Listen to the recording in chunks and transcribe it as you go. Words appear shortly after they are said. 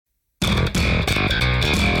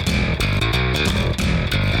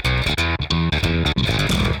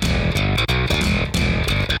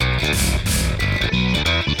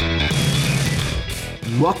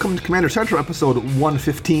Welcome to Commander Central, episode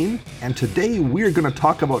 115, and today we're going to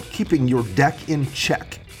talk about keeping your deck in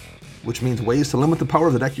check, which means ways to limit the power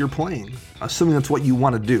of the deck you're playing, assuming that's what you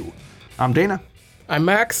want to do. I'm Dana. I'm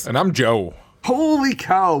Max. And I'm Joe. Holy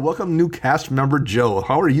cow, welcome new cast member Joe.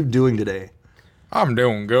 How are you doing today? I'm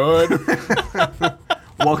doing good.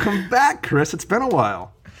 Welcome back, Chris. It's been a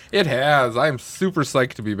while. It has. I'm super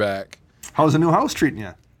psyched to be back. How's the new house treating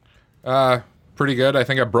you? Pretty good. I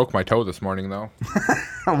think I broke my toe this morning, though.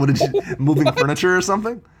 What did you, moving furniture or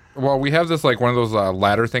something? Well, we have this, one of those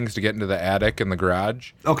ladder things to get into the attic and the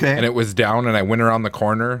garage. Okay. And it was down, and I went around the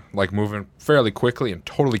corner, moving fairly quickly, and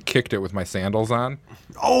totally kicked it with my sandals on.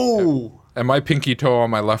 Oh! And my pinky toe on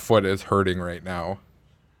my left foot is hurting right now.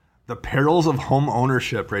 The perils of home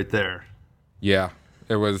ownership right there. Yeah,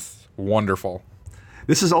 it was wonderful.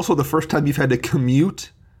 This is also the first time you've had to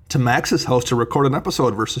commute to Max's house to record an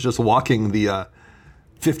episode versus just walking the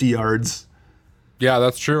 50 yards. Yeah,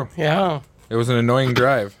 that's true. Yeah. It was an annoying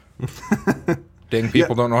drive. Dang,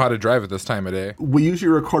 people don't know how to drive at this time of day. We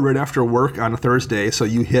usually record right after work on a Thursday, so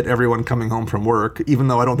you hit everyone coming home from work, even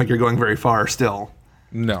though I don't think you're going very far still.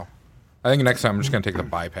 No. I think next time I'm just going to take the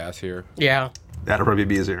bypass here. Yeah. That'll probably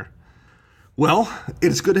be easier. Well,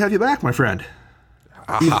 it's good to have you back, my friend.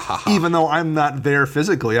 Even though I'm not there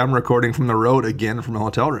physically, I'm recording from the road again from a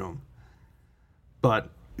hotel room. But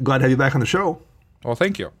glad to have you back on the show. Well,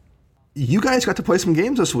 thank you. You guys got to play some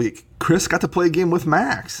games this week. Chris got to play a game with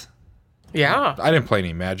Max. Yeah. I didn't play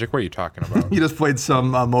any Magic. What are you talking about? You just played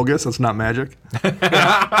some Mogus. That's not Magic.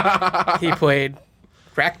 He played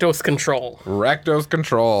Rakdos Control. Rakdos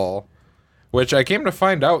Control. Which I came to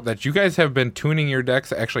find out that you guys have been tuning your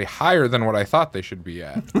decks actually higher than what I thought they should be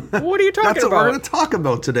at. What are you talking That's what about? we're going to talk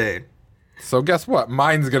about today. So guess what?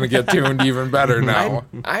 Mine's going to get tuned even better now.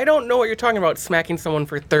 I don't know what you're talking about, smacking someone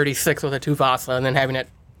for 36 with a Tuvasa and then having it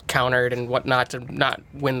countered and whatnot to not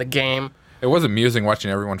win the game. It was amusing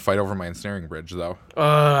watching everyone fight over my ensnaring bridge, though.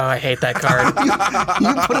 I hate that card.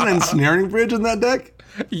 You put an ensnaring bridge in that deck?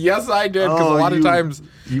 Yes, I did, because Oh, a lot of times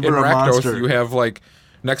you in were a Rakdos, monster. you have,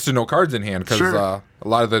 next to no cards in hand, because Sure. a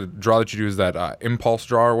lot of the draw that you do is that impulse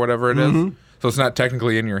draw or whatever it is. So it's not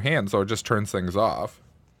technically in your hand, so it just turns things off.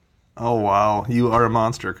 Oh, wow. You are a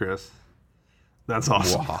monster, Chris. That's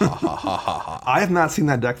awesome. I have not seen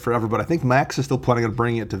that deck forever, but I think Max is still planning on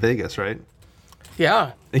bringing it to Vegas, right?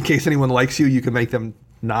 Yeah. In case anyone likes you, you can make them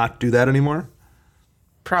not do that anymore?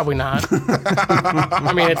 Probably not.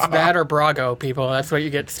 I mean, it's that or Brago, people. That's what you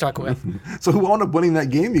get stuck with. So who wound up winning that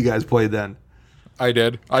game you guys played then? I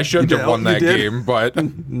did. I shouldn't You have did? won You that did? game, but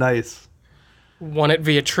Nice. Won it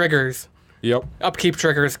via triggers. yep. Upkeep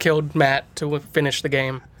triggers killed Matt to finish the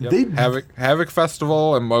game. They Havoc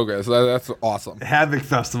Festival and Mogus. That's awesome. Havoc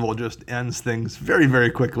Festival just ends things very,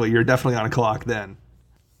 very quickly. You're definitely on a clock then.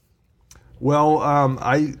 Well,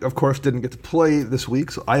 I, of course, didn't get to play this week,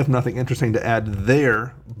 so I have nothing interesting to add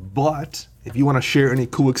there. But if you want to share any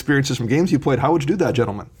cool experiences from games you played, how would you do that,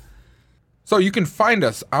 gentlemen? So you can find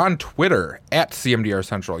us on Twitter at CMDR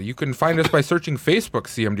Central. You can find us by searching Facebook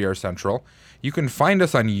CMDR Central. You can find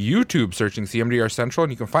us on YouTube searching CMDR Central,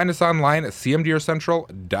 and you can find us online at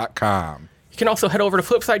cmdrcentral.com. You can also head over to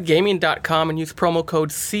flipsidegaming.com and use promo code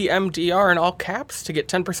CMDR in all caps to get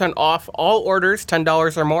 10% off all orders,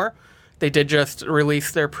 $10 or more. They did just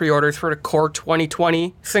release their pre-orders for the Core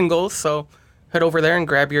 2020 singles, so head over there and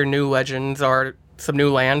grab your new Legends or some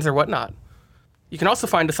new lands or whatnot. You can also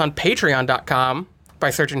find us on patreon.com by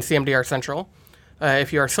searching CMDR Central.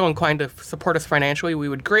 If you are so inclined to support us financially, we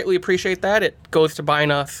would greatly appreciate that. It goes to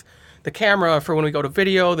buying us the camera for when we go to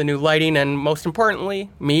video, the new lighting, and most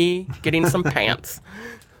importantly, me getting some pants.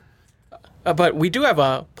 But we do have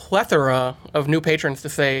a plethora of new patrons to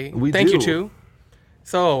say thank you to.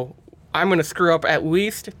 So I'm going to screw up at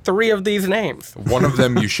least 3 of these names. One of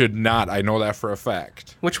them you should not. I know that for a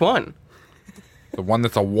fact. Which one? The one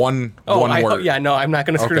that's a one Oh, word. yeah, no, I'm not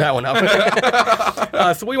going to screw Okay. that one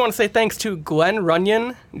up. So we want to say thanks to Glenn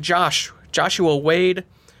Runyon, Joshua Wade,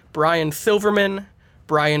 Brian Silverman,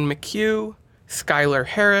 Brian McHugh, Skylar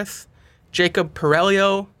Harris, Jacob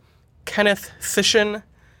Perelio, Kenneth Sishin,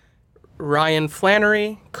 Ryan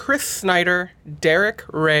Flannery, Chris Snyder, Derek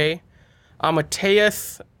Ray,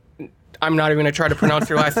 Amateus, I'm not even going to try to pronounce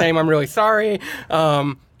your last name, I'm really sorry,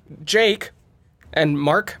 Jake, and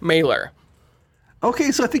Mark Mailer.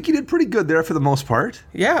 Okay, so I think you did pretty good there for the most part.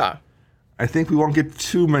 Yeah. I think we won't get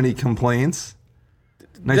too many complaints.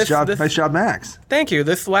 Nice job, Max. Thank you.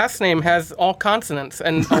 This last name has all consonants,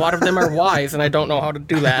 and a lot of them are Y's, and I don't know how to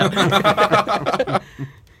do that.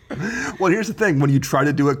 Well, here's the thing: when you try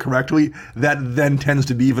to do it correctly, that then tends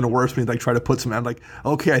to be even worse. When you like try to put some, I'm like,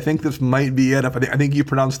 okay, I think this might be it. I think you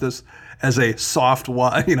pronounce this as a soft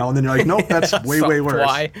Y, and then you're like, nope, that's way worse.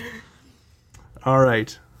 Y. All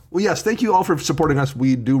right. Well, yes, thank you all for supporting us.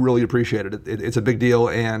 We do really appreciate it. It's a big deal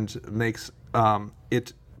and makes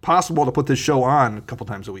it possible to put this show on a couple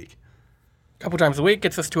times a week. A couple times a week,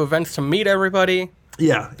 gets us to events to meet everybody.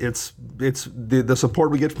 Yeah, it's the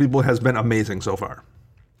support we get from people has been amazing so far.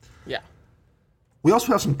 Yeah. We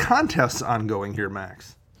also have some contests ongoing here,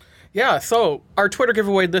 Max. Yeah, so our Twitter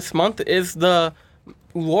giveaway this month is the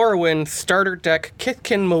Lorwyn Starter Deck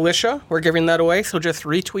Kitkin Militia. We're giving that away, so just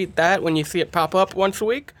retweet that when you see it pop up once a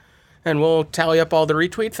week, and we'll tally up all the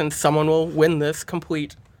retweets, and someone will win this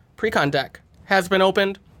complete Precon deck. Has been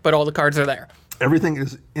opened, but all the cards are there. Everything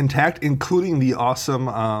is intact, including the awesome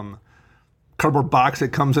cardboard box that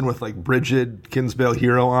comes in with like Brigid Kinsbale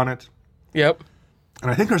Hero on it. Yep. And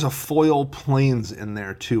I think there's a foil Plains in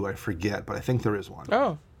there too. I forget, but I think there is one.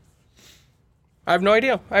 Oh. I have no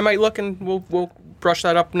idea. I might look and we'll brush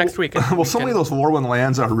that up next week. Well, so many of those Lorwyn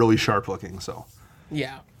lands are really sharp looking, so.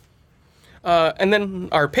 Yeah. And then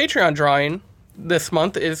our Patreon drawing this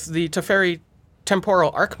month is the Teferi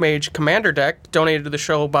Temporal Archmage Commander deck, donated to the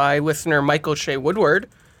show by listener Michael Shea Woodward.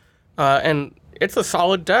 And it's a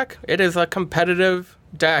solid deck. It is a competitive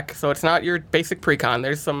deck, so it's not your basic precon.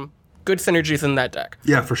 There's some good synergies in that deck.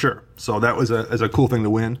 Yeah, for sure. So that was a cool thing to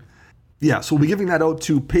win. Yeah, so we'll be giving that out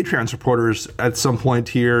to Patreon supporters at some point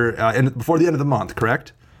here and before the end of the month,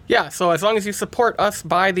 correct? Yeah, so as long as you support us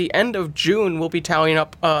by the end of June, we'll be tallying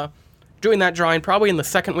up, doing that drawing probably in the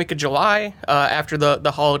second week of July after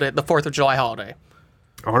the holiday, the 4th of July holiday.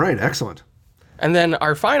 All right, excellent. And then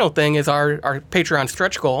our final thing is our Patreon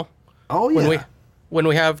stretch goal. Oh, yeah. When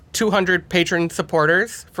we have 200 patron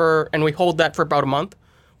supporters, and we hold that for about a month,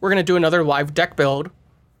 we're going to do another live deck build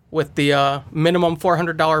with the minimum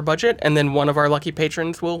 $400 budget, and then one of our lucky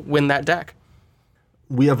patrons will win that deck.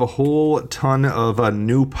 We have a whole ton of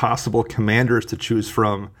new possible commanders to choose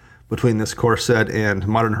from between this core set and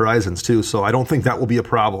Modern Horizons, too, so I don't think that will be a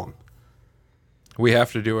problem. We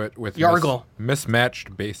have to do it with Yargle.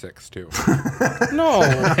 Mismatched basics, too. No.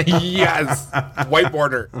 Yes. White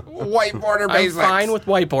border. White border basics. I'm fine with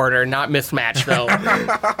white border, not mismatched, though.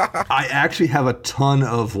 I actually have a ton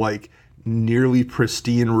of, nearly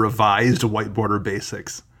pristine revised white border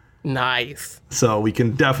basics. Nice. So we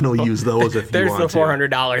can definitely use those if you want to.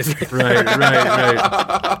 There's the $400.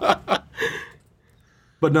 Right.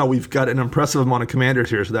 But no, we've got an impressive amount of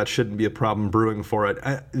commanders here, so that shouldn't be a problem brewing for it.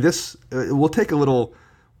 We'll take a little.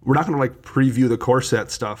 We're not going to preview the core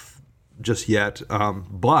set stuff just yet,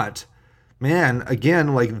 but man,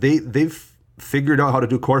 again, they've figured out how to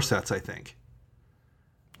do core sets. I think.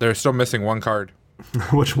 They're still missing one card.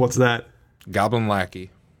 What's that? Goblin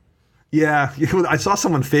Lackey. Yeah, I saw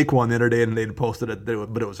someone fake one the other day, and they'd posted it,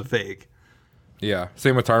 but it was a fake. Yeah,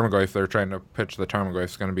 same with Tarmogoyf. They're trying to pitch the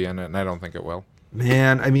Tarmogoyf's going to be in it, and I don't think it will.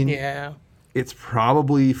 Man, I mean, yeah, it's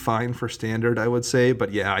probably fine for standard, I would say,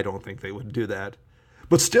 but yeah, I don't think they would do that.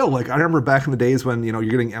 But still, I remember back in the days when, you're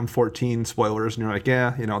getting M14 spoilers and you're like,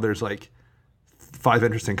 yeah, there's 5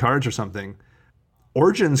 interesting cards or something.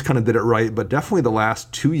 Origins kind of did it right, but definitely the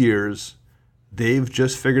last 2 years, they've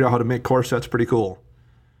just figured out how to make core sets pretty cool.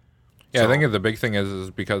 Yeah, so, I think the big thing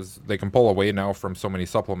is because they can pull away now from so many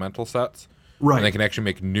supplemental sets. Right. And they can actually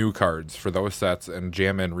make new cards for those sets and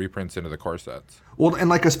jam in reprints into the core sets. Well,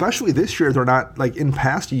 and especially this year, they're not, in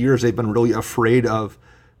past years, they've been really afraid of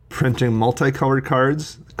printing multicolored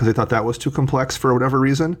cards because they thought that was too complex for whatever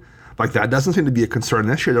reason. That doesn't seem to be a concern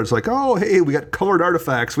this year. They're just oh, hey, we got colored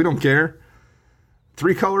artifacts. We don't care.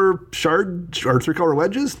 3-color shard or 3-color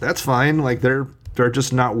wedges, that's fine. They're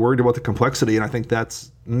just not worried about the complexity, and I think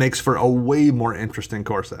that's makes for a way more interesting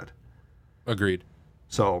core set. Agreed.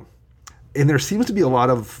 So, and there seems to be a lot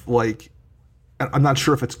of I'm not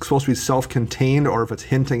sure if it's supposed to be self-contained or if it's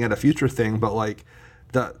hinting at a future thing, but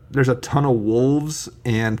there's a ton of wolves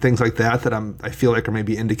and things like that I feel are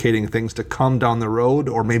maybe indicating things to come down the road,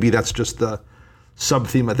 or maybe that's just the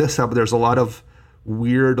sub-theme of this set, but there's a lot of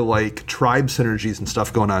weird tribe synergies and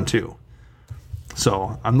stuff going on too.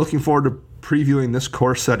 So I'm looking forward to previewing this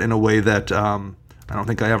core set in a way that I don't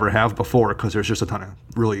think I ever have before, because there's just a ton of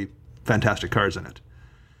really fantastic cards in it.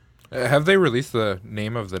 Have they released the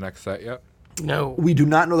name of the next set yet? No. We do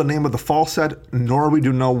not know the name of the fall set, nor we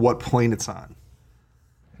do know what plane it's on.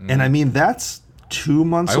 And I mean, that's 2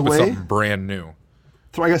 months away. I hope it's something brand new.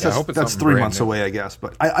 So I guess that's 3 months away, I guess.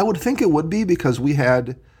 But I would think it would be, because we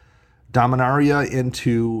had Dominaria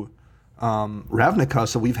into Ravnica,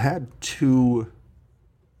 so we've had 2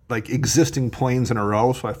 existing planes in a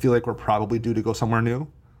row, so I feel we're probably due to go somewhere new.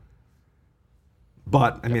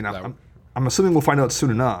 But I mean, I'm assuming we'll find out soon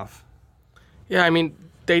enough. Yeah, I mean,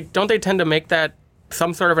 they tend to make that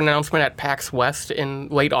some sort of an announcement at PAX West in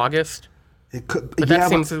late August. It could, But that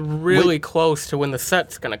seems really close to when the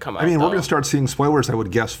set's going to come out. I mean, though. we're going to start seeing spoilers, I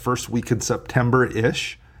would guess, first week in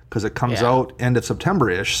September-ish, because it comes out end of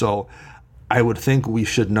September-ish. So I would think we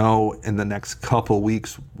should know in the next couple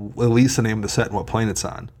weeks at least the name of the set and what plane it's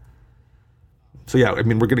on. So yeah, I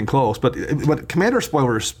mean, we're getting close. But Commander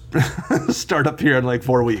spoilers start up here in like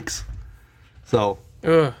 4 weeks. So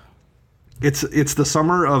it's the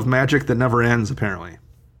summer of Magic that never ends, apparently.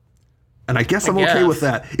 And I guess I'm okay with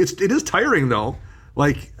that. It is tiring, though.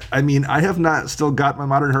 Like, I mean, I have not still got my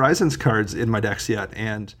Modern Horizons cards in my decks yet,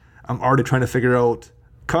 and I'm already trying to figure out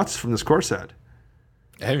cuts from this core set.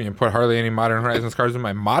 I haven't even put hardly any Modern Horizons cards in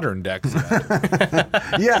my modern decks yet.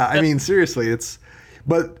 Yeah, I mean, seriously,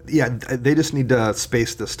 But, yeah, they just need to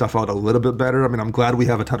space this stuff out a little bit better. I mean, I'm glad we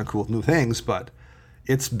have a ton of cool new things, but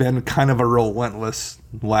it's been kind of a relentless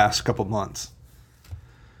last couple months.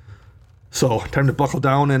 So, time to buckle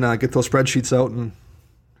down and get those spreadsheets out and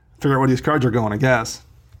figure out where these cards are going, I guess.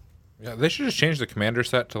 Yeah, they should just change the Commander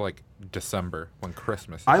set to like December when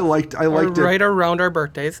Christmas is. I liked it. Right around our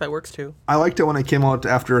birthdays. That works too. I liked it when it came out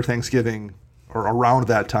after Thanksgiving or around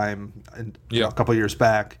that time, and a couple of years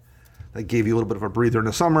back. That gave you a little bit of a breather in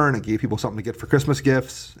the summer, and it gave people something to get for Christmas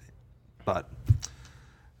gifts. But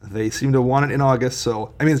they seem to want it in August,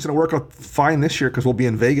 so I mean, it's going to work out fine this year because we'll be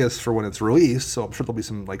in Vegas for when it's released. So I'm sure there'll be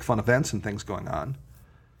some like fun events and things going on.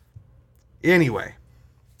 Anyway,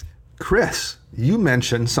 Chris, you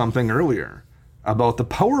mentioned something earlier about the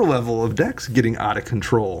power level of decks getting out of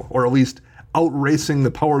control, or at least outracing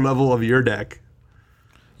the power level of your deck.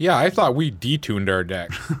 Yeah, I thought we detuned our deck.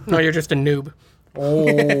 No, you're just a noob. Oh,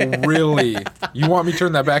 really? You want me to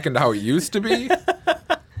turn that back into how it used to be?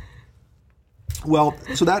 Well,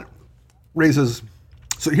 so that raises...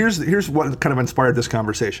 So here's what kind of inspired this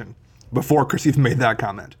conversation before Chris even made that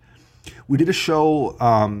comment. We did a show...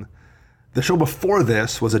 the show before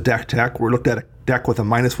this was a deck tech. We looked at a deck with a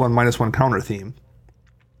 -1/-1 counter theme.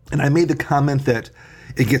 And I made the comment that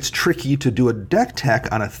it gets tricky to do a deck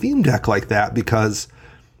tech on a theme deck like that because,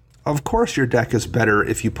 of course, your deck is better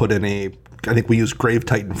if you put in a... I think we use Grave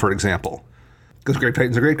Titan, for example, because Grave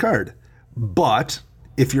Titan's a great card. But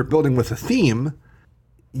if you're building with a theme,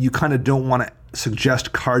 you kind of don't want to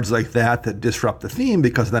suggest cards like that disrupt the theme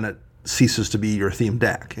because then it ceases to be your theme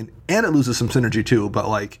deck. And it loses some synergy too, but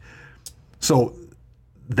like... So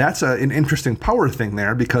that's an interesting power thing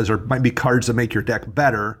there because there might be cards that make your deck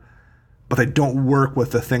better, but they don't work with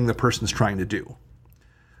the thing the person's trying to do.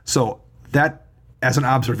 So that, as an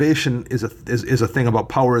observation, is a thing about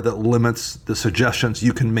power that limits the suggestions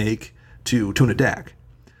you can make to tune a deck.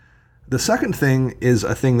 The second thing is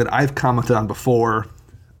a thing that I've commented on before,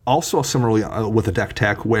 also similarly with a deck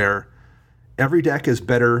tech, where every deck is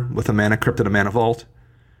better with a Mana Crypt and a Mana Vault.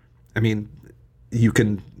 I mean, you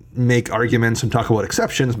can make arguments and talk about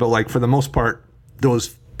exceptions, but like for the most part, those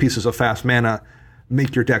pieces of fast mana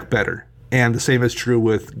make your deck better. And the same is true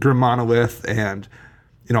with Grim Monolith and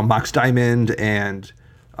Mox Diamond and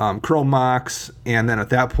Chrome Mox. And then at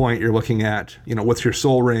that point, you're looking at, with your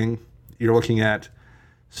Soul Ring, you're looking at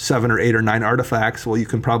 7 or 8 or 9 artifacts. Well, you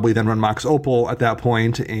can probably then run Mox Opal at that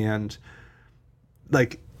point, and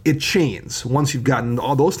like it chains. Once you've gotten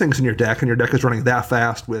all those things in your deck and your deck is running that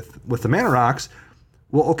fast with the Mana Rocks,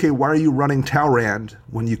 well, okay, why are you running Talrand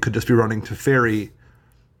when you could just be running Teferi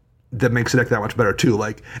that makes the deck that much better too?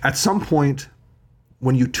 Like at some point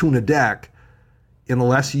when you tune a deck,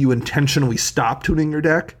 unless you intentionally stop tuning your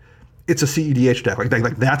deck, it's a CEDH deck.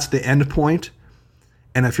 Like that's the end point.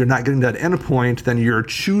 And if you're not getting that end point, then you're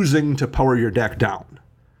choosing to power your deck down.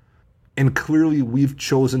 And clearly we've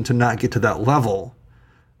chosen to not get to that level.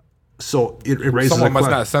 So it raises someone must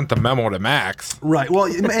not have sent the memo to Max. Right. Well,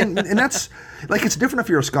 and that's like, it's different if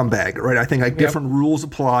you're a scumbag, right? I think like different rules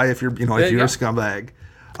apply if you're, if you're a scumbag.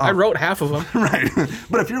 I wrote half of them. Right.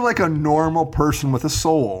 But if you're like a normal person with a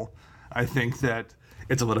soul, I think that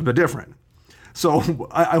it's a little bit different. So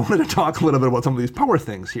I wanted to talk a little bit about some of these power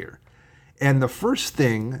things here. And the first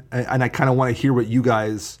thing, and I kind of want to hear what you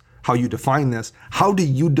guys, how you define this. How do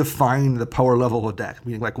you define the power level of a deck?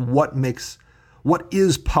 Meaning like what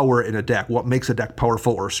is power in a deck? What makes a deck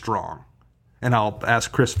powerful or strong? And I'll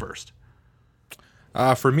ask Chris first.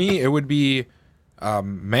 For me, it would be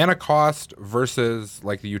mana cost versus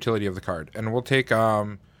like the utility of the card. And we'll take,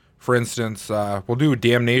 for instance, we'll do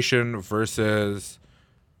Damnation versus,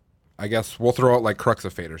 I guess we'll throw out like Crux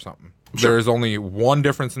of Fate or something. Sure. There is only one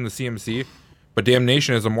difference in the CMC, but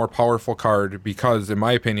Damnation is a more powerful card because, in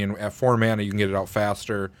my opinion, at 4 mana, you can get it out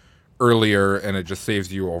faster, earlier, and it just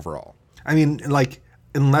saves you overall. I mean, like,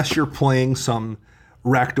 unless you're playing some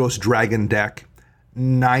Rakdos Dragon deck,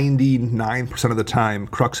 99% of the time,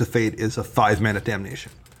 Crux of Fate is a 5-mana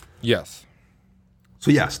damnation. Yes.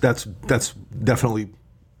 So yes, that's definitely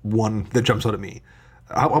one that jumps out at me.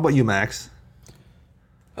 How about you, Max?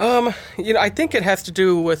 I think it has to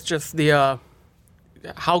do with just the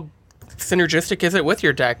how synergistic is it with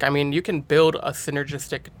your deck. I mean, you can build a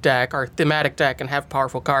synergistic deck or thematic deck and have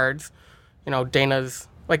powerful cards. Dana's,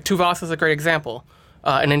 like, Tuvas is a great example.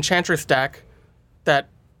 An Enchantress deck that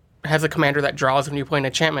has a commander that draws when you play an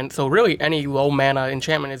enchantment. So really, any low mana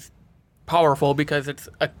enchantment is powerful because it's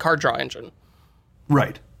a card draw engine.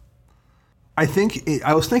 Right. I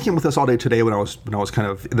was thinking with this all day today when I was kind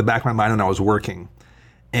of in the back of my mind when I was working,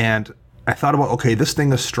 and I thought about, okay, this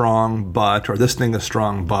thing is strong, or this thing is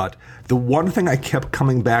strong, but the one thing I kept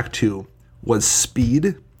coming back to was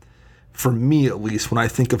speed. For me, at least, when I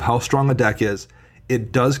think of how strong a deck is,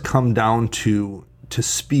 it does come down to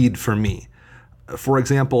speed for me. For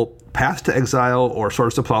example, Path to Exile or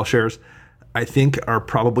Swords to Plowshares, I think are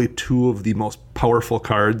probably two of the most powerful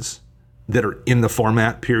cards that are in the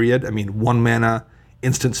format, period. I mean, 1 mana,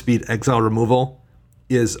 instant speed, exile removal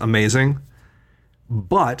is amazing.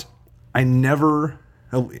 But I never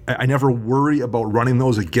worry about running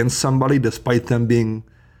those against somebody despite them being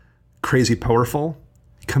crazy powerful.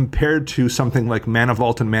 Compared to something like Mana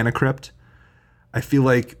Vault and Mana Crypt, I feel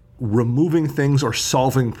like removing things or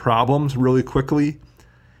solving problems really quickly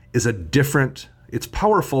is it's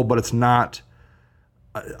powerful, but it's not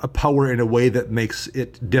a power in a way that makes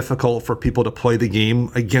it difficult for people to play the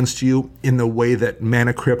game against you in the way that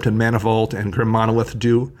Mana Crypt and Mana Vault and Grim Monolith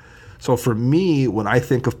do. So for me, when I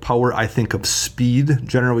think of power, I think of speed,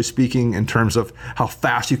 generally speaking, in terms of how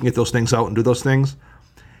fast you can get those things out and do those things.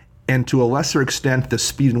 And to a lesser extent, the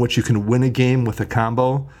speed in which you can win a game with a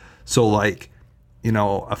combo. So like, a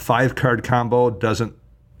 5-card combo doesn't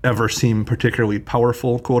ever seem particularly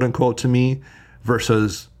powerful, quote unquote, to me,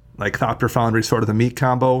 versus like Thopter Foundry Sword of the Meat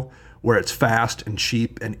combo, where it's fast and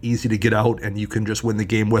cheap and easy to get out and you can just win the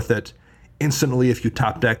game with it instantly if you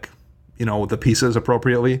top deck, the pieces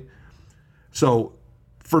appropriately. So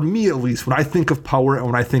for me, at least, when I think of power and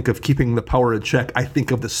when I think of keeping the power in check, I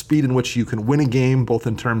think of the speed in which you can win a game, both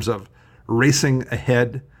in terms of racing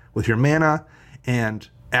ahead with your mana and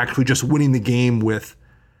actually just winning the game with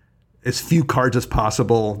as few cards as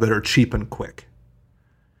possible that are cheap and quick.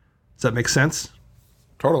 Does that make sense?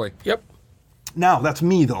 Totally. Yep. Now, that's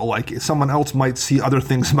me, though. Like, someone else might see other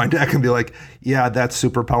things in my deck and be like, yeah, that's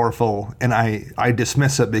super powerful, and I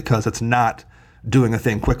dismiss it because it's not doing a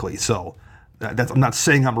thing quickly. So I'm not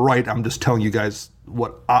saying I'm right. I'm just telling you guys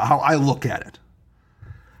how I look at it.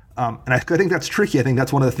 And I think that's tricky. I think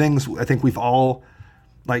that's one of the things. I think we've all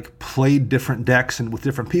played different decks and with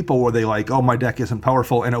different people where they oh, my deck isn't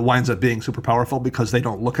powerful, and it winds up being super powerful because they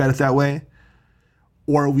don't look at it that way.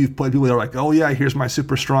 Or we've played people that are like, oh yeah, here's my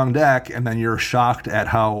super strong deck, and then you're shocked at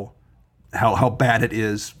how bad it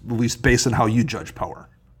is, at least based on how you judge power.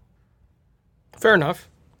 Fair enough.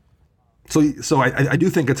 So I do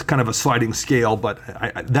think it's kind of a sliding scale, but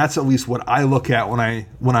that's at least what I look at when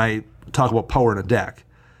I talk about power in a deck.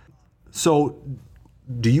 So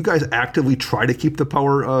do you guys actively try to keep the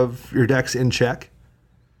power of your decks in check?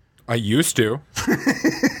 I used to.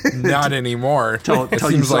 Not anymore. It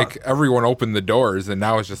seems like everyone opened the doors, and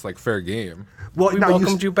now it's just fair game. Well, we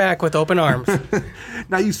welcomed you back with open arms.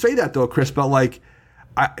 Now you say that though, Chris, but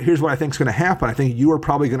here's what I think is going to happen. I think you are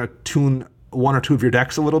probably going to tune one or two of your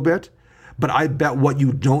decks a little bit, but I bet what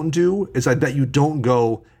you don't do is I bet you don't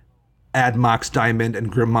go add Mox Diamond and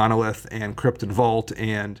Grim Monolith and Crypt and Vault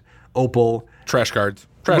and Opal. Trash cards.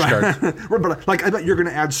 Right, but I bet you're going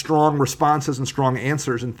to add strong responses and strong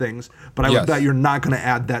answers and things, but I would bet you're not going to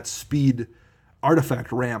add that speed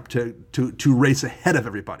artifact ramp to race ahead of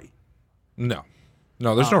everybody. No,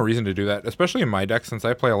 there's no reason to do that, especially in my deck, since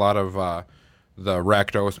I play a lot of the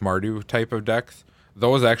Rakdos Mardu type of decks.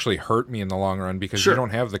 Those actually hurt me in the long run because you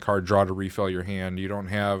don't have the card draw to refill your hand. You don't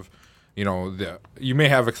have, you may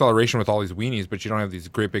have acceleration with all these weenies, but you don't have these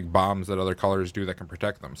great big bombs that other colors do that can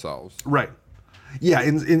protect themselves. Right. Yeah,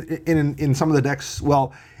 in some of the decks,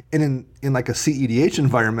 well, in like a CEDH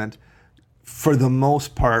environment, for the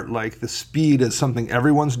most part, the speed is something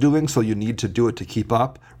everyone's doing, so you need to do it to keep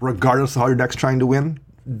up, regardless of how your deck's trying to win,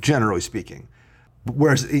 generally speaking.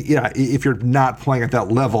 Whereas, if you're not playing at that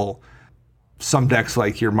level, some decks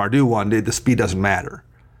like your Mardu one, the speed doesn't matter.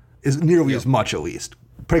 Is nearly as much, at least.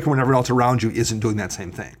 Particularly when everyone else around you isn't doing that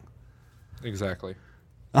same thing. Exactly.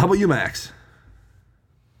 How about you, Max?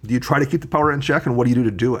 Do you try to keep the power in check, and what do you do to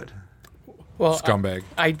do it? Well, scumbag.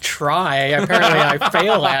 I try. Apparently, I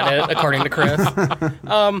fail at it, according to Chris.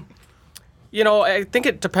 I think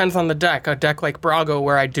it depends on the deck. A deck like Brago,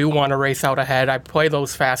 where I do want to race out ahead, I play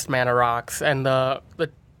those fast mana rocks and the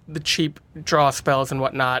cheap draw spells and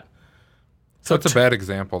whatnot. So it's a bad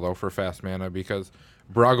example though for fast mana because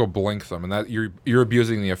Brago blinks them, and that you're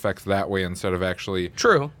abusing the effects that way instead of actually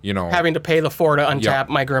having to pay the 4 to untap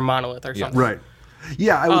my Grim Monolith or something. Right.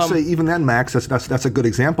 Yeah, I would say even then, Max, that's a good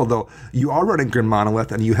example though. You are running Grim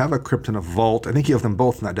Monolith and you have a Crypt and a Vault. I think you have them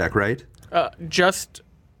both in that deck, right? Just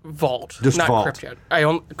Vault, just not Vault. Crypt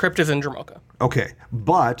yet. Crypt is in Dromoka. Okay,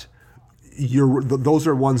 but those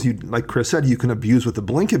are ones you, like Chris said, you can abuse with the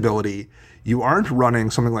blink ability. You aren't running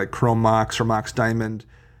something like Chrome Mox or Mox Diamond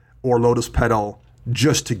or Lotus Petal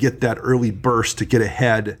just to get that early burst to get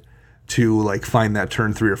ahead to like find that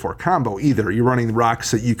turn 3 or 4 combo either. You're running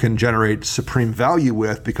rocks that you can generate supreme value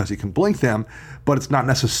with because you can blink them, but it's not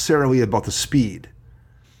necessarily about the speed.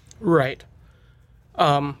 Right.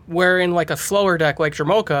 Where in like a slower deck like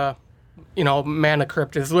Dromoka, Mana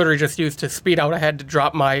Crypt is literally just used to speed out ahead to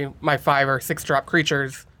drop my 5 or 6 drop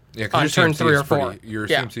creatures on turn 3 or 4. Your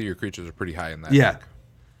CMC, your creatures are pretty high in that. Yeah. deck.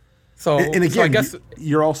 So, and again, I guess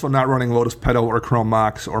you're also not running Lotus Petal or Chrome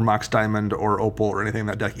Mox or Mox Diamond or Opal or anything in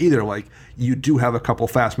that deck either. Like, you do have a couple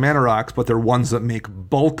fast mana rocks, but they're ones that make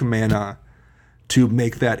bulk mana to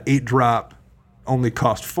make that 8-drop only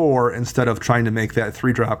cost 4 instead of trying to make that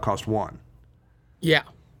 3-drop cost 1. Yeah.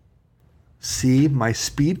 See, my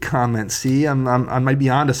speed comment. See, I might be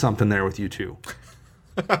onto something there with you two.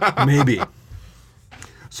 Maybe.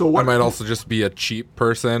 So what? I might also just be a cheap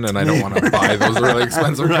person, and I don't want to buy those really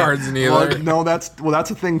expensive cards neither. Well, no, that's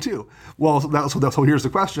a thing too. Well, so here's the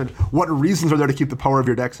question: what reasons are there to keep the power of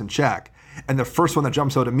your decks in check? And the first one that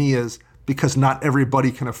jumps out at me is because not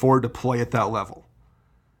everybody can afford to play at that level.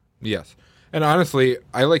 Yes. And honestly,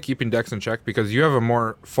 I like keeping decks in check because you have a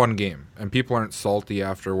more fun game, and people aren't salty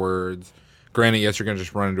afterwards. Granted, yes, you're going to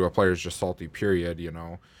just run into a player who's just salty, period, and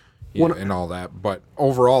all that. But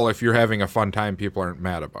overall, if you're having a fun time, people aren't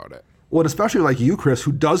mad about it. Well, especially like you, Chris,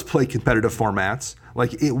 who does play competitive formats,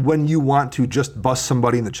 when you want to just bust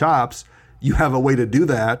somebody in the chops, you have a way to do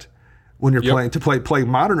that when you're playing to play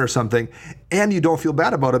Modern or something, and you don't feel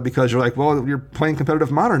bad about it because you're like, well, you're playing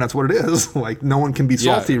competitive Modern, that's what it is. Like, no one can be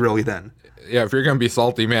salty really then. Yeah, if you're going to be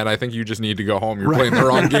salty, man, I think you just need to go home. You're playing the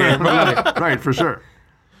wrong game. right, for sure.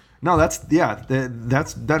 No,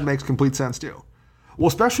 that makes complete sense too. Well,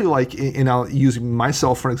 especially like I'll use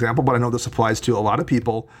myself for an example, but I know this applies to a lot of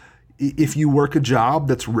people. If you work a job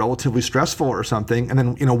that's relatively stressful or something, and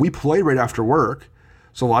then we play right after work,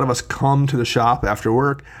 so a lot of us come to the shop after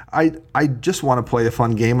work. I just want to play a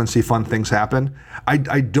fun game and see fun things happen. I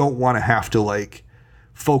don't want to have to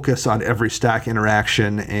focus on every stack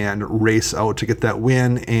interaction and race out to get that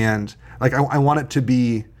win. And I want it to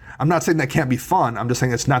be. I'm not saying that can't be fun. I'm just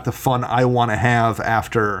saying it's not the fun I want to have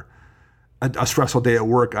after a stressful day at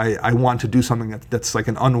work. I want to do something that's like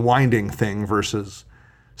an unwinding thing versus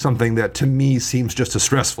something that to me seems just as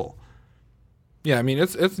stressful. Yeah, I mean,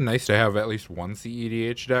 it's nice to have at least one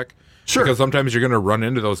CEDH deck. Sure. Because sometimes you're going to run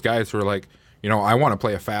into those guys who are like, I want to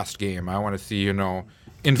play a fast game. I want to see,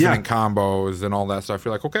 infinite combos and all that stuff.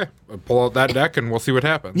 You're like, okay, pull out that deck and we'll see what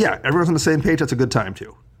happens. Yeah, everyone's on the same page. That's a good time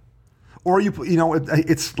too. Or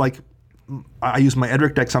it's like I use my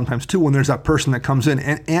Edric deck sometimes too when there's that person that comes in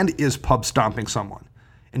and is pub stomping someone,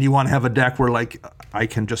 and you want to have a deck where I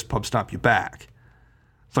can just pub stomp you back.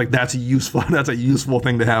 It's like that's a useful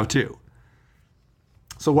thing to have too.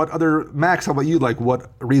 So Max, how about you?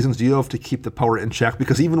 What reasons do you have to keep the power in check?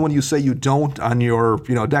 Because even when you say you don't on your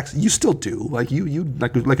decks, you still do. Like I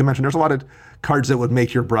mentioned, there's a lot of cards that would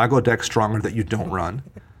make your Brago deck stronger that you don't run.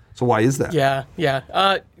 So why is that? Yeah.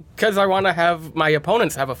 Because I want to have my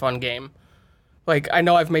opponents have a fun game. I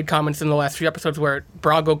know I've made comments in the last few episodes where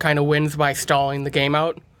Brago kind of wins by stalling the game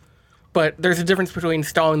out. But there's a difference between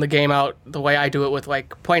stalling the game out the way I do it with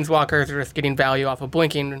Planeswalkers or just getting value off of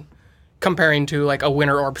blinking, comparing to a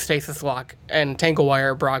Winter Orb Stasis Lock and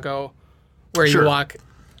Tanglewire Brago, where you lock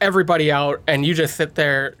everybody out and you just sit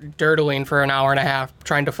there dirtling for an hour and a half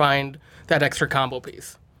trying to find that extra combo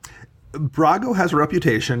piece. Brago has a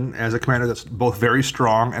reputation as a commander that's both very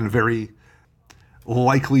strong and very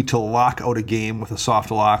likely to lock out a game with a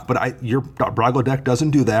soft lock, but your Brago deck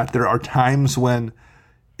doesn't do that. There are times when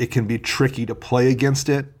it can be tricky to play against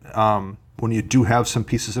it, when you do have some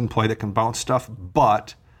pieces in play that can bounce stuff,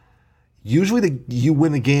 but usually you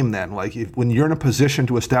win the game then. When you're in a position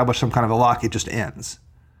to establish some kind of a lock, it just ends.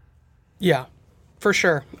 Yeah, for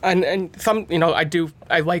sure. And some,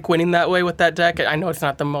 I like winning that way with that deck. I know it's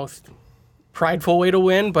not the most prideful way to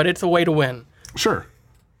win, but it's a way to win. Sure.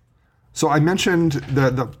 So I mentioned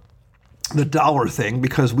the dollar thing,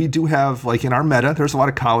 because we do have, like in our meta, there's a lot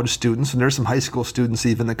of college students and there's some high school students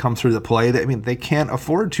even that come through the play. I mean, they can't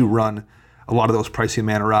afford to run a lot of those pricey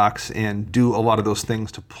mana rocks and do a lot of those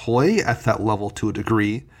things to play at that level to a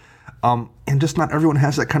degree. And just not everyone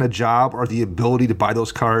has that kind of job or the ability to buy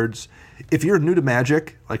those cards. If you're new to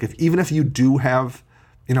Magic, like even if you do have,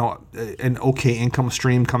 an okay income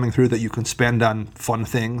stream coming through that you can spend on fun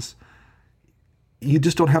things, you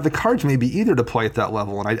just don't have the cards maybe either to play at that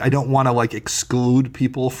level. And I don't want to like exclude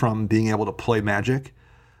people from being able to play Magic.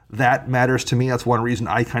 That matters to me. That's one reason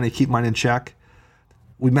I kind of keep mine in check.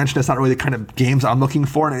 We mentioned it's not really the kind of games I'm looking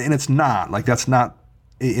for, and it's not. Like, that's not,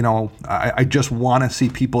 I just want to see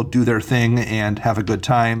people do their thing and have a good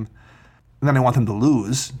time. And then I want them to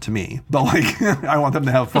lose to me. But, like, I want them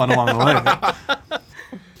to have fun along the way.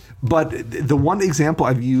 But the one example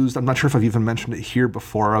I've used, I'm not sure if I've even mentioned it here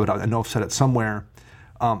before, but I know I've said it somewhere.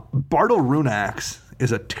 Bartle Runax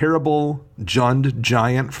is a terrible Jund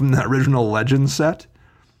giant from the original Legends set.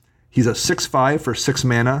 He's a 6/5 for 6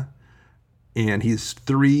 mana. And he's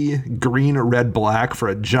 3 green, red, black for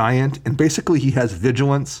a giant. And basically he has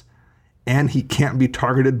vigilance and he can't be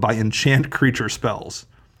targeted by enchant creature spells.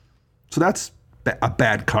 So that's a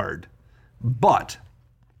bad card. But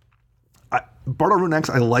Bartle Runax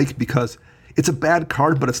I like because it's a bad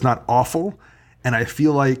card, but it's not awful. And I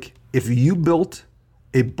feel like if you built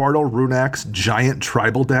a Bartle Runax giant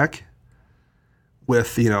tribal deck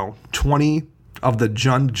with, 20 of the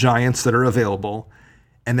Jund giants that are available,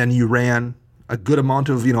 and then you ran a good amount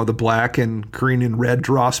of, the black and green and red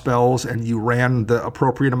draw spells, and you ran the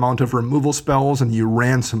appropriate amount of removal spells, and you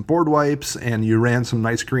ran some board wipes, and you ran some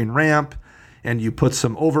nice green ramp, and you put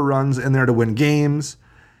some overruns in there to win games,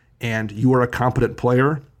 and you are a competent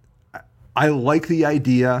player. I like the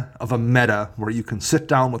idea of a meta where you can sit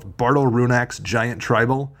down with Bartle Runax giant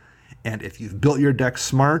tribal, and if you've built your deck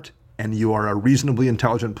smart and you are a reasonably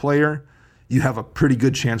intelligent player, you have a pretty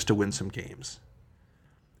good chance to win some games.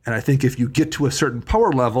 And I think if you get to a certain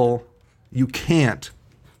power level, you can't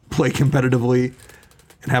play competitively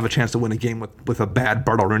and have a chance to win a game with a bad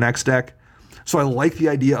Bartle Runax deck. So I like the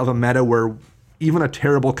idea of a meta where even a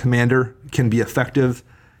terrible commander can be effective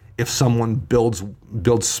if someone builds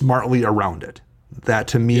smartly around it. That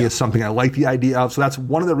to me is something I like the idea of. So that's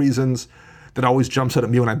one of the reasons that always jumps out at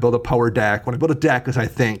me when I build a power deck. When I build a deck is I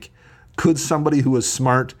think, could somebody who is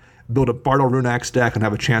smart build a Bartle Runax deck and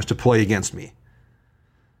have a chance to play against me?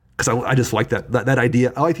 Because I just like that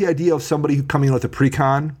idea. I like the idea of somebody who coming in with a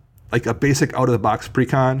precon, like a basic out-of-the-box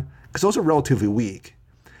precon, because those are relatively weak.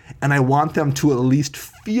 And I want them to at least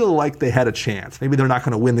feel like they had a chance. Maybe they're not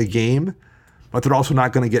going to win the game, but they're also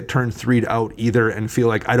not going to get turn 3'd out either and feel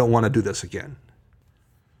like, I don't want to do this again.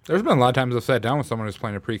 There's been a lot of times I've sat down with someone who's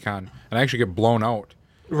playing a precon, and I actually get blown out.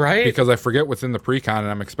 Right. Because I forget what's in the precon, and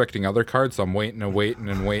I'm expecting other cards, so I'm waiting.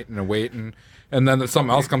 And then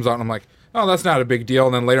something else comes out, and I'm like, oh, that's not a big deal.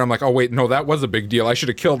 And then later I'm like, oh, wait, no, that was a big deal. I should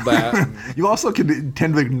have killed that. You also can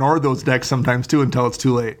tend to ignore those decks sometimes, too, until it's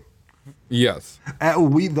too late. Yes.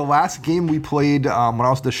 The last game we played when I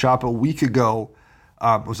was at the shop a week ago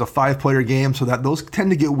was a 5-player game, so that those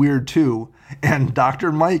tend to get weird, too. And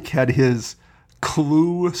Dr. Mike had his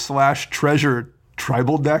Clue/Treasure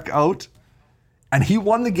tribal deck out, and he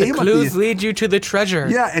won the game. The clues lead you to the treasure.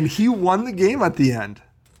 Yeah, and he won the game at the end.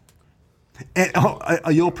 And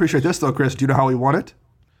you'll appreciate this, though, Chris. Do you know how he won it?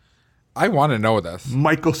 I want to know this.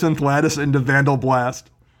 Mycosynth Lattice into Vandal Blast.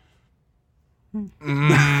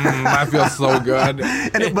 That feels so good.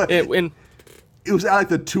 It was at like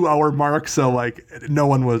the 2-hour mark, so like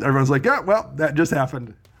everyone's like, yeah, well, that just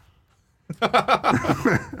happened.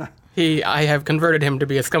 I have converted him to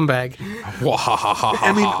be a scumbag.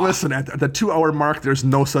 I mean, listen, at the 2-hour mark, there's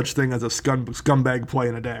no such thing as a scumbag play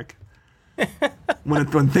in a deck.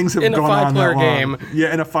 When things have gone on that long. In a 5-player game.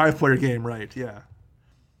 Yeah, in a 5-player game, right, yeah.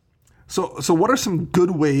 So what are some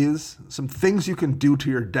good ways, some things you can do to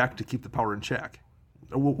your deck to keep the power in check?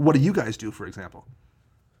 What do you guys do, for example?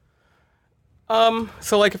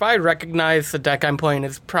 So like if I recognize the deck I'm playing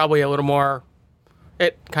is probably a little more,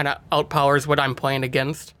 it kind of outpowers what I'm playing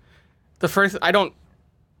against. I don't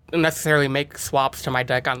necessarily make swaps to my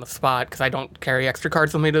deck on the spot because I don't carry extra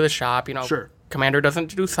cards with me to the shop. Sure. Commander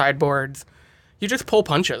doesn't do sideboards. You just pull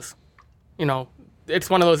punches. It's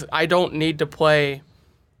one of those, I don't need to play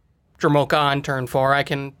Dromoka on turn 4. I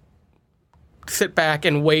can sit back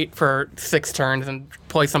and wait for 6 turns and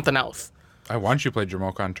play something else. I want you to play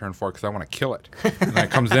Dromoka on turn 4 because I want to kill it. And then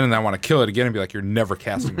it comes in and I want to kill it again and be like, you're never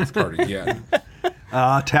casting this card again.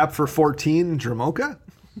 Tap for 14, Dromoka?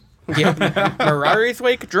 Yep. Mirari's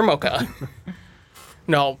Wake, Dromoka.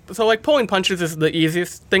 No. So, like, pulling punches is the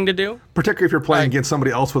easiest thing to do. Particularly if you're playing Right. against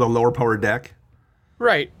somebody else with a lower power deck.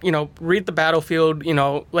 Right. Read the battlefield.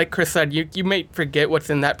 Like Chris said, you may forget what's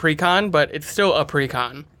in that precon, but it's still a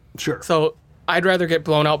precon. Sure. So I'd rather get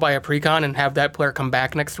blown out by a precon and have that player come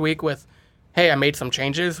back next week with, hey, I made some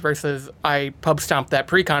changes, versus I pub stomped that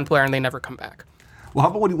precon player and they never come back. Well, how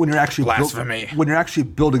about when you're actually Blasphemy. when you're actually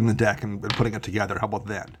building the deck and putting it together? How about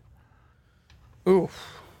then? Ooh.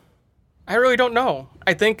 I really don't know.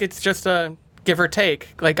 I think it's just a give or take.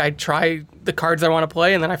 Like, I try the cards I want to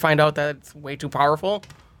play, and then I find out that it's way too powerful.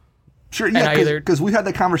 Sure, I yeah, either- because we had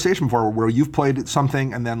that conversation before where you've played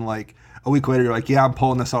something and then like a week later you're like, yeah, I'm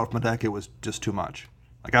pulling this out of my deck. It was just too much.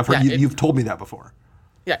 Like I've heard Yeah, you've told me that before.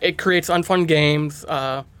 Yeah, it creates unfun games,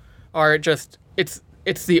 or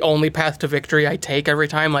it's the only path to victory I take every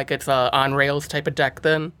time. Like, it's a on rails type of deck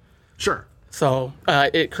then. Sure. So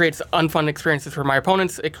it creates unfun experiences for my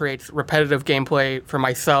opponents. It creates repetitive gameplay for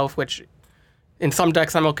myself, which in some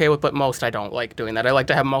decks I'm okay with, but most I don't like doing that. I like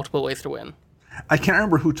to have multiple ways to win. I can't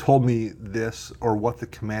remember who told me this or what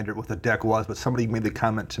the deck was, but somebody made the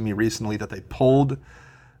comment to me recently that they pulled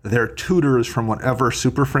their tutors from whatever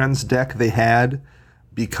Super Friends deck they had,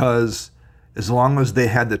 because as long as they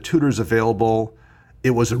had the tutors available,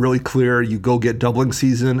 it was really clear you go get Doubling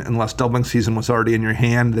Season. Unless Doubling Season was already in your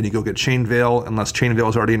hand, then you go get Chain Veil. Unless Chain Veil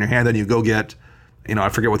is already in your hand, then you go get, I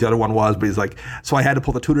forget what the other one was, but he's like, so I had to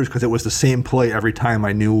pull the tutors because it was the same play every time.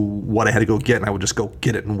 I knew what I had to go get, and I would just go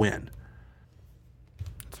get it and win.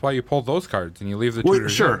 That's why you pull those cards and you leave the Well,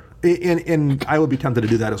 tutors. sure. And I would be tempted to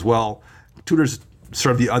do that as well. Tutors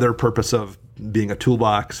serve the other purpose of being a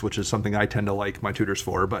toolbox, which is something I tend to like my tutors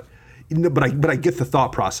for. But I get the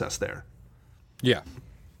thought process there. Yeah.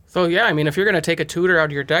 So yeah, I mean, if you're going to take a tutor out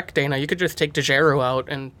of your deck, Dana, you could just take Dejero out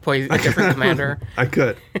and play a different commander. I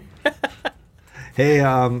could. Hey,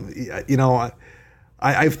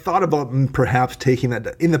 I've thought about perhaps taking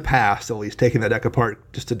that, in the past at least, taking that deck apart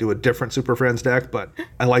just to do a different Super Friends deck, but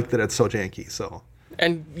I like that it's so janky, so.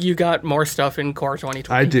 And you got more stuff in Core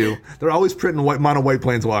 2020. I do. They're always printing mono white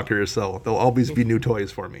planeswalkers, so there'll always be new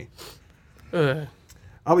toys for me. How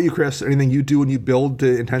about you, Chris? Anything you do when you build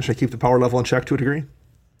to intentionally keep the power level in check to a degree?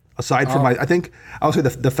 Aside from I think I would say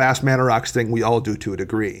the fast mana rocks thing we all do to a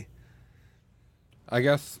degree. I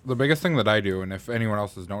guess the biggest thing that I do, and if anyone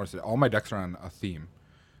else has noticed it, all my decks are on a theme.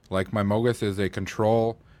 Like, my Mogus is a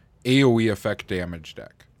control AoE effect damage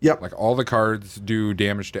deck. Yep. Like, all the cards do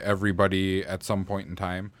damage to everybody at some point in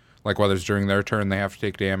time. Like, whether it's during their turn they have to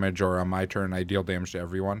take damage, or on my turn I deal damage to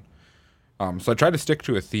everyone. So I try to stick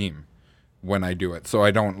to a theme when I do it, so I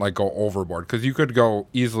don't, like, go overboard. Because you could go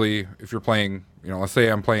easily, if you're playing, let's say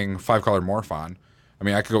I'm playing 5-color Morphon. I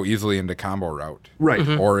mean, I could go easily into combo route. Right.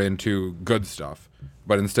 Mm-hmm. Or into good stuff.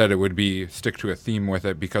 But instead it would be stick to a theme with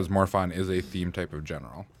it, because Morphon is a theme type of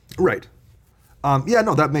general. Right. Yeah,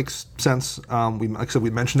 no, that makes sense. Like I said, we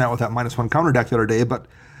mentioned that with that -1 counter deck the other day, but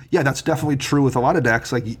yeah, that's definitely true with a lot of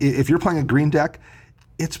decks. Like, if you're playing a green deck,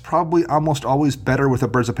 it's probably almost always better with a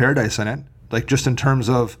Birds of Paradise in it. Like, just in terms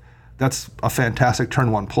of, that's a fantastic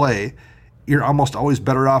turn 1 play. You're almost always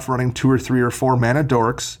better off running 2 or 3 or 4 mana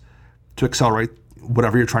dorks to accelerate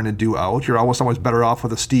whatever you're trying to do out. You're almost always better off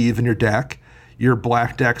with a Steve in your deck. Your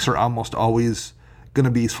black decks are almost always going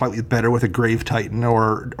to be slightly better with a Grave Titan,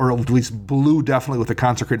 or at least blue definitely with a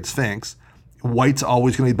Consecrated Sphinx. White's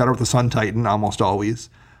always going to be better with a Sun Titan, almost always.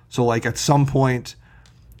 So, like, at some point,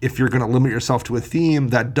 if you're going to limit yourself to a theme,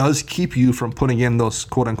 that does keep you from putting in those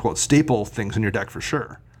quote-unquote staple things in your deck for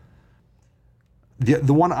sure.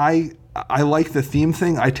 The one I like the theme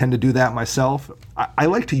thing. I tend to do that myself. I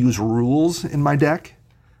like to use rules in my deck.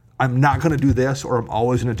 I'm not going to do this, or I'm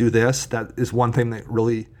always going to do this. That is one thing that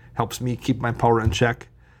really helps me keep my power in check.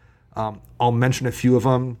 I'll mention a few of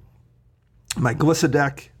them. My Glissa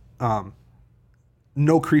deck,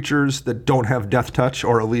 no creatures that don't have Death Touch,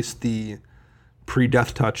 or at least the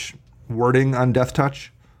pre-Death Touch wording on Death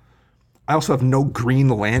Touch. I also have no green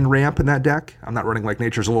land ramp in that deck. I'm not running like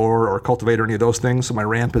Nature's Lore or Cultivate or any of those things, so my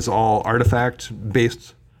ramp is all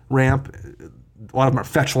artifact-based ramp. A lot of them are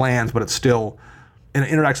fetch lands, but it's still, and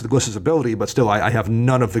it interacts with Glissa's ability, but still I have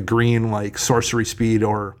none of the green, like, sorcery speed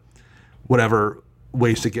or whatever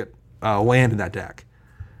ways to get land in that deck.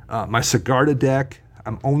 My Sigarda deck,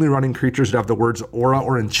 I'm only running creatures that have the words Aura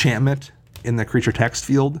or Enchantment in the creature text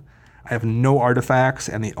field. I have no artifacts,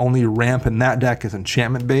 and the only ramp in that deck is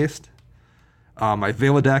enchantment-based. My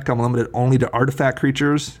Vela deck, I'm limited only to artifact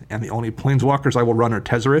creatures, and the only planeswalkers I will run are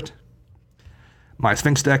Tezzeret. My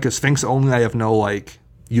Sphinx deck is Sphinx only. I have no, like,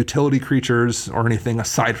 utility creatures or anything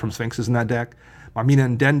aside from Sphinxes in that deck. My Mina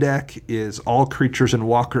and Den deck is all creatures and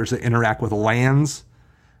walkers that interact with lands.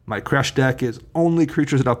 My Crash deck is only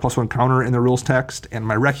creatures that have +1 counter in the rules text, and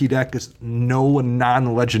my Recce deck is no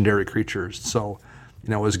non-legendary creatures. So,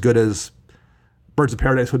 as good as Birds of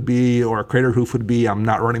Paradise would be or Crater Hoof would be, I'm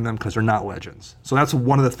not running them because they're not legends. So that's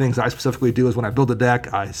one of the things I specifically do is when I build a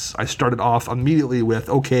deck, I start it off immediately with,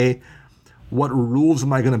 okay, what rules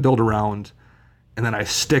am I going to build around? And then I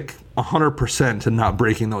stick 100% to not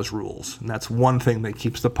breaking those rules. And that's one thing that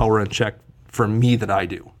keeps the power in check for me that I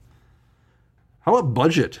do. How about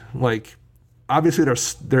budget? Like, obviously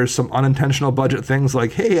there's some unintentional budget things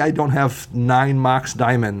like, hey, I don't have 9 Mox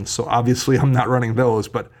Diamonds, so obviously I'm not running those.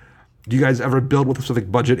 But do you guys ever build with a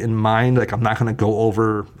specific budget in mind? Like, I'm not going to go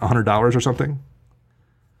over $100 or something?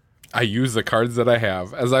 I use the cards that I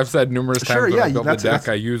have. As I've said numerous times, when I build a deck,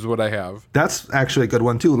 I use what I have. That's actually a good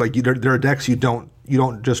one too. Like, there are decks you don't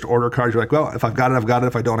just order cards. You're like, well, if I've got it, I've got it.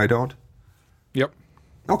 If I don't, I don't. Yep.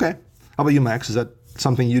 Okay. How about you, Max? Is that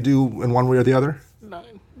something you do in one way or the other? Not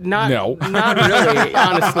No. Not really,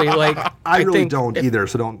 honestly. Like, I really think don't either,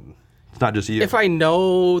 so don't. It's not just you. If I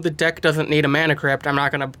know the deck doesn't need a Mana Crypt, I'm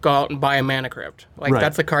not going to go out and buy a Mana Crypt. Like, Right.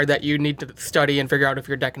 that's a card that you need to study and figure out if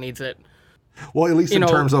your deck needs it. Well, at least in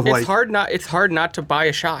terms of it's hard not to buy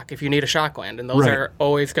a shock if you need a shock land, and those Right. are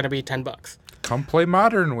always going to be $10. Come play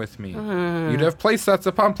Modern with me. You'd have play sets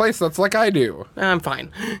upon play sets like I do. I'm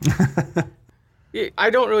fine. I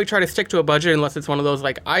don't really try to stick to a budget unless it's one of those,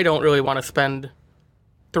 like, I don't really want to spend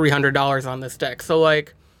 $300 on this deck. So,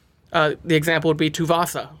 like, the example would be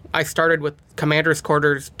Tuvasa. I started with Commander's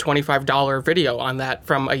Quarter's $25 video on that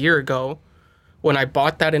from a year ago. When I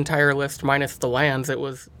bought that entire list minus the lands, it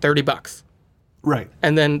was $30. Right.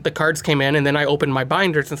 And then the cards came in, and then I opened my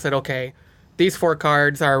binders and said, okay, these 4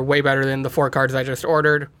 cards are way better than the 4 cards I just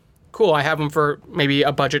ordered. Cool, I have them for maybe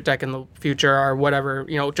a budget deck in the future or whatever,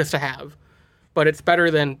 just to have. But it's better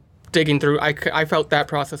than digging through. I felt that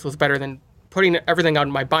process was better than putting everything out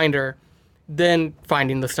in my binder, then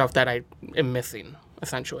finding the stuff that I am missing,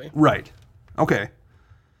 essentially. Right. Okay.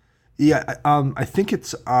 Yeah, I think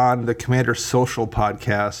it's on the Commander Social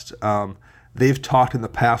podcast. They've talked in the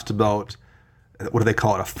past about, what do they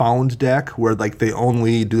call it, a found deck, where like they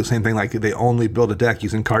only do the same thing, like they only build a deck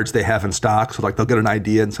using cards they have in stock. So like they'll get an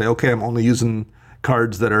idea and say, okay, I'm only using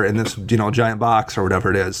cards that are in this giant box or whatever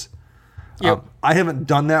it is. Yep. I haven't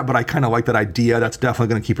done that, but I kind of like that idea. That's definitely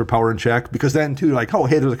going to keep your power in check, because then too, like, oh,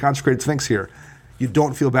 hey, there's a Consecrated Sphinx here. You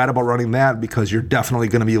don't feel bad about running that because you're definitely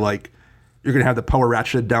going to be like, you're going to have the power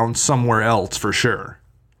ratcheted down somewhere else for sure.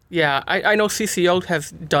 Yeah, I know CCO has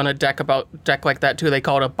done a deck like that too. They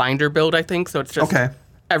call it a binder build, I think. So it's just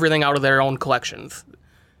everything out of their own collections,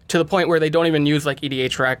 to the point where they don't even use like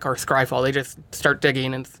EDH Rec or Scryfall. They just start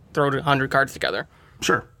digging and throw 100 cards together.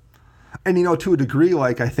 Sure. And to a degree,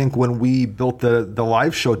 like I think when we built the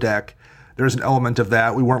live show deck, there's an element of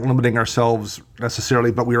that. We weren't limiting ourselves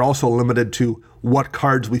necessarily, but we were also limited to what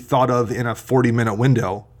cards we thought of in a 40-minute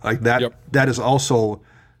window. Like that. Yep. That is also,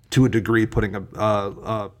 to a degree, putting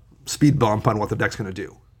a speed bump on what the deck's going to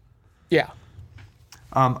do. Yeah.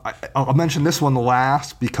 I'll mention this one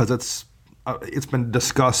last because it's been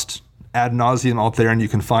discussed ad nauseum out there, and you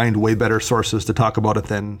can find way better sources to talk about it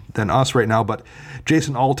than us right now. But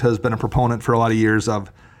Jason Alt has been a proponent for a lot of years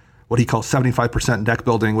of what he calls 75% deck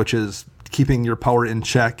building, which is keeping your power in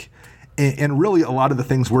check. And really, a lot of the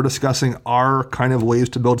things we're discussing are kind of ways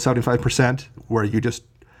to build 75%, where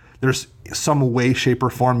there's some way, shape,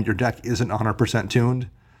 or form your deck isn't 100% tuned.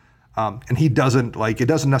 And he doesn't, it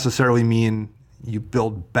doesn't necessarily mean you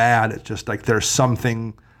build bad. It's just like there's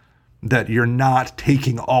something that you're not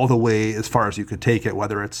taking all the way as far as you could take it,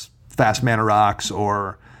 whether it's fast mana rocks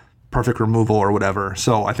or perfect removal or whatever.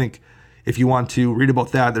 So I think if you want to read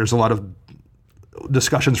about that, there's a lot of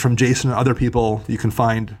discussions from Jason and other people you can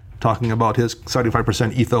find talking about his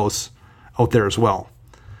 75% ethos out there as well.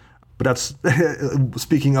 But that's,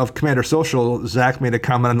 speaking of Commander Social, Zach made a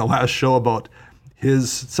comment on the last show about his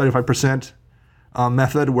 75%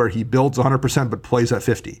 method where he builds 100% but plays at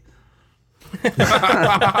 50.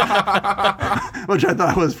 Which I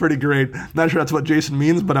thought was pretty great. Not sure that's what Jason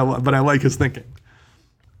means, but I like his thinking.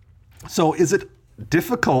 So is it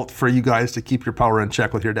difficult for you guys to keep your power in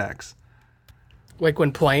check with your decks? Like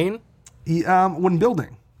when playing? When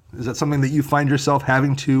building. Is that something that you find yourself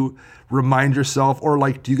having to remind yourself, or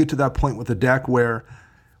like do you get to that point with the deck where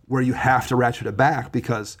you have to ratchet it back?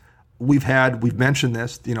 Because we've mentioned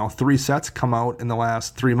this, 3 sets come out in the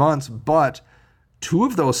last 3 months, but 2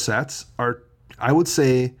 of those sets are, I would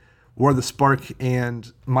say, War of the Spark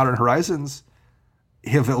and Modern Horizons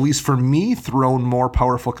have, at least for me, thrown more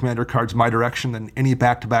powerful commander cards my direction than any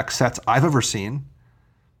back-to-back sets I've ever seen.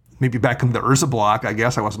 Maybe back in the Urza block, I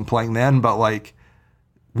guess. I wasn't playing then, but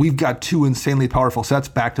we've got 2 insanely powerful sets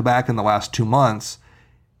back to back in the last 2 months.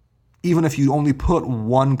 Even if you only put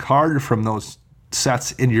 1 card from those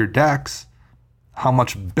sets in your decks, how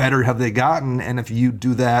much better have they gotten? And if you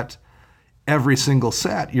do that every single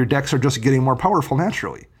set, your decks are just getting more powerful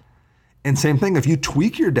naturally. And same thing, if you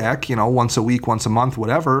tweak your deck, once a week, once a month,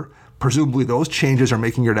 whatever, presumably those changes are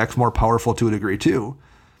making your decks more powerful to a degree too.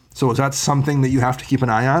 So is that something that you have to keep an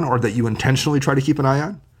eye on, or that you intentionally try to keep an eye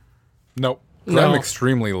on? Nope. No. I'm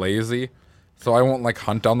extremely lazy, so I won't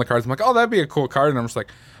hunt down the cards. I'm like, oh, that'd be a cool card, and I'm just like,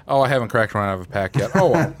 oh, I haven't cracked one out of a pack yet.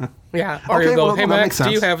 Oh, well. Yeah. Or Okay, you go, well, hey, that Max, makes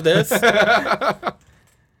do you sense. have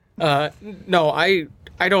this? No, I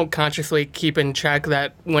don't consciously keep in check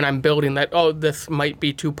that when I'm building that, oh, this might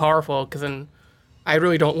be too powerful, because then I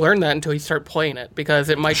really don't learn that until you start playing it, because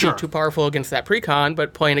it might Sure. be too powerful against that precon,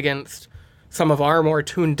 but playing against some of our more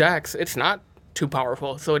tuned decks, it's not too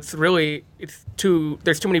powerful. So there's too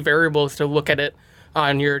many variables to look at it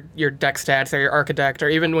on your deck stats or your architect, or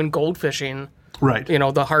even when gold fishing, Right.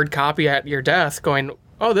 the hard copy at your desk going,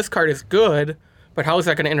 oh, this card is good, but how is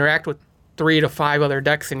that going to interact with 3 to 5 other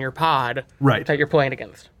decks in your pod Right. that you're playing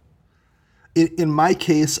against? In my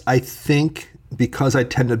case, I think because I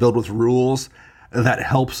tend to build with rules, that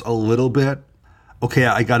helps a little bit. Okay,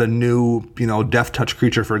 I got a new, Death Touch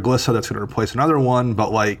creature for Glissa that's going to replace another one,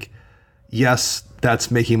 but yes, that's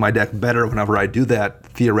making my deck better whenever I do that,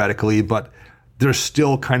 theoretically, but there's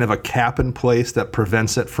still kind of a cap in place that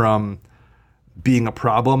prevents it from being a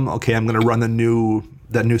problem. Okay, I'm going to run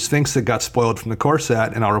that new Sphinx that got spoiled from the core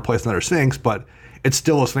set, and I'll replace another Sphinx, but it's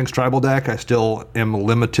still a Sphinx tribal deck. I still am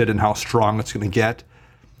limited in how strong it's going to get.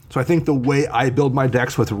 So I think the way I build my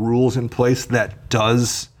decks with rules in place, that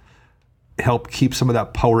does help keep some of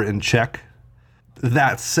that power in check.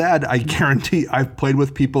 That said, I guarantee I've played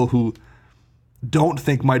with people who don't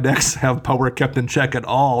think my decks have power kept in check at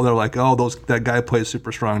all. They're like, oh, that guy plays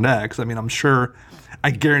super strong decks. I mean,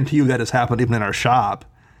 I guarantee you that has happened even in our shop.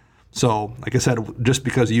 So, like I said, just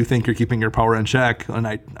because you think you're keeping your power in check, and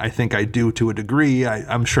I think I do to a degree,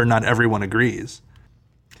 I'm sure not everyone agrees.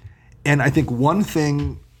 And I think one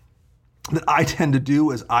thing that I tend to do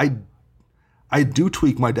is I do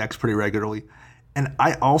tweak my decks pretty regularly, and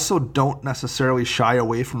I also don't necessarily shy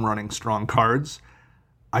away from running strong cards.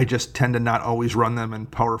 I just tend to not always run them in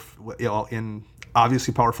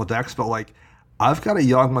obviously powerful decks, but I've got a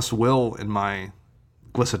Yawgmoth's Will in my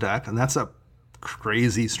Glissa deck, and that's a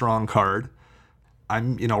crazy strong card.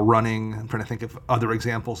 I'm running. I'm trying to think of other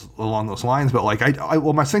examples along those lines, but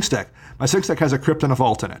my Sphinx deck. My Sphinx deck has a Crypt and a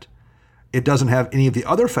Vault in it. It doesn't have any of the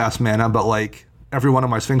other fast mana, but every one of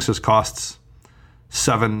my Sphinxes costs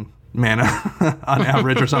 7 mana on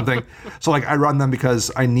average or something. So I run them because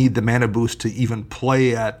I need the mana boost to even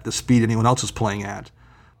play at the speed anyone else is playing at.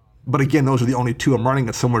 But again, those are the only 2 I'm running.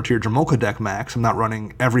 It's similar to your Jamocha deck, Max. I'm not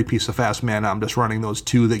running every piece of fast mana. I'm just running those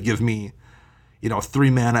 2 that give me 3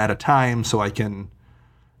 mana at a time, so I can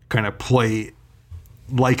kind of play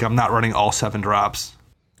like I'm not running all 7 drops.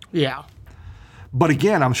 Yeah. But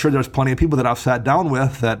again, I'm sure there's plenty of people that I've sat down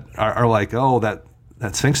with that are like, oh, that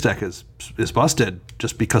Sphinx deck is busted,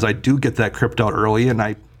 just because I do get that Crypt out early, and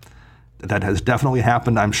that has definitely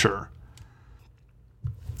happened, I'm sure.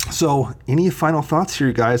 So, any final thoughts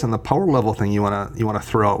here, guys, on the power level thing you wanna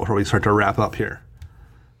throw out before we start to wrap up here?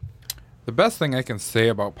 The best thing I can say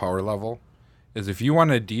about power level is if you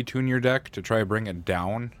want to detune your deck to try to bring it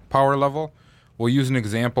down power level, we'll use an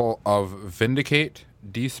example of Vindicate,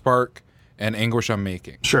 Despark, and Anguish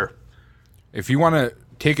Unmaking. Sure. If you want to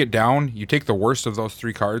take it down, you take the worst of those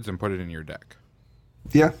 3 cards and put it in your deck.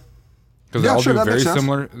 Yeah. Because Yeah, they all sure, do that very makes sense.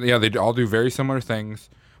 similar. Yeah, they all do very similar things.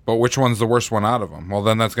 But which one's the worst one out of them? Well,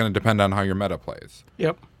 then that's going to depend on how your meta plays.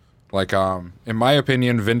 Yep. In my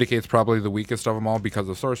opinion, Vindicate's probably the weakest of them all because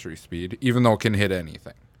of sorcery speed, even though it can hit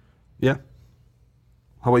anything. Yeah.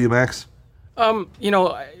 How about you, Max?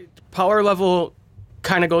 Power level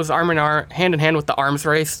kind of goes hand in hand with the arms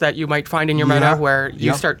race that you might find in your Yeah. meta, where you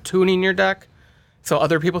Yep. start tuning your deck, so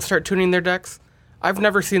other people start tuning their decks. I've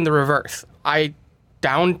never seen the reverse. I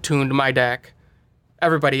down-tuned my deck.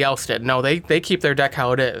 Everybody else did. No, they keep their deck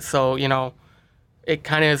how it is. So, it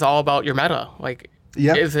kind of is all about your meta.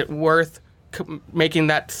 Yep. Is it worth making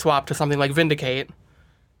that swap to something like Vindicate?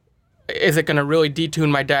 Is it going to really detune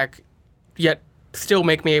my deck, yet still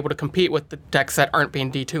make me able to compete with the decks that aren't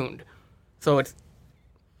being detuned? So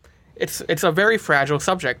it's a very fragile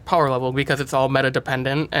subject, power level, because it's all meta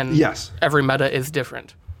dependent, and Yes. every meta is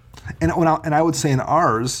different. And I would say in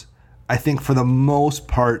ours, I think for the most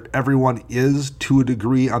part, everyone is to a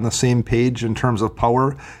degree on the same page in terms of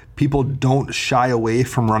power. People don't shy away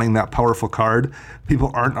from running that powerful card.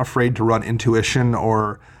 People aren't afraid to run Intuition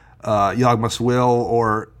or Yawgmoth's Will,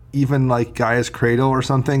 or even like Gaia's Cradle or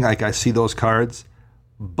something. Like, I see those cards,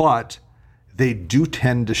 but they do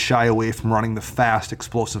tend to shy away from running the fast,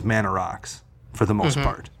 explosive mana rocks for the most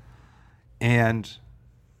part. And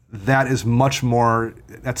that is much more,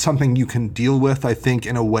 that's something you can deal with, I think,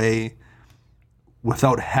 in a way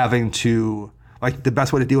without having to, like, the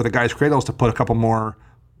best way to deal with a Gaia's Cradle is to put a couple more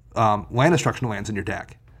land destruction lands in your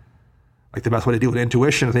deck. Like, the best way to deal with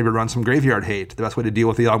Intuition is maybe run some Graveyard Hate. The best way to deal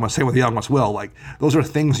with the Yawgmoth, same with the Yawgmoth's Will. Like, those are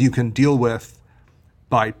things you can deal with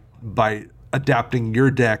by adapting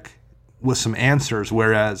your deck with some answers,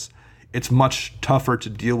 whereas it's much tougher to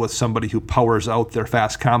deal with somebody who powers out their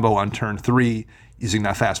fast combo on turn 3 using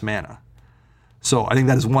that fast mana. So I think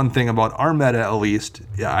that is one thing about our meta, at least.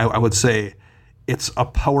 Yeah, I would say it's a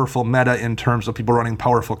powerful meta in terms of people running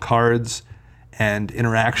powerful cards and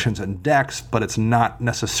interactions and decks, but it's not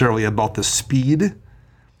necessarily about the speed.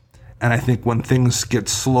 And I think when things get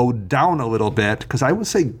slowed down a little bit, because I would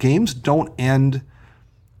say games don't end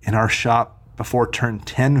in our shop before turn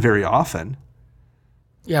 10 very often.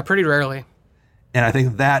 Yeah, pretty rarely. And I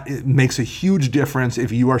think that it makes a huge difference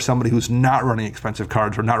if you are somebody who's not running expensive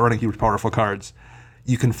cards or not running huge powerful cards.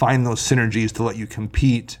 You can find those synergies to let you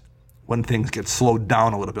compete when things get slowed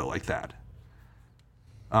down a little bit like that.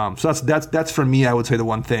 So that's for me. I would say the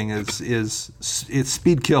one thing is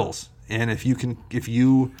speed kills, and if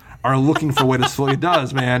you are looking for a way to slow, it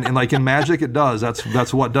does, man. And like in Magic, it does.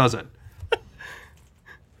 That's what does it.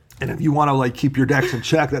 And if you want to like keep your decks in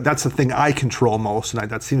check, that's the thing I control most, and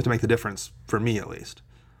that seems to make the difference for me at least.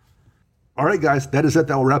 All right, guys, that is it.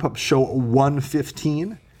 That will wrap up show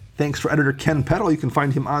 115. Thanks for editor Ken Peddle. You can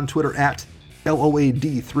find him on Twitter at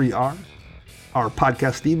LOAD3R. Our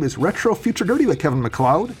podcast theme is Retro Future Dirty by Kevin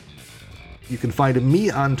MacLeod. You can find me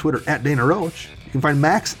on Twitter at Dana Roach. You can find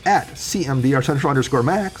Max at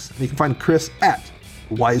CMDR_Max. And you can find Chris at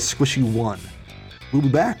WiseSquishy1. We'll be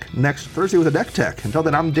back next Thursday with a deck tech. Until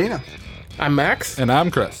then, I'm Dana. I'm Max. And I'm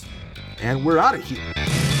Chris. And we're out of here.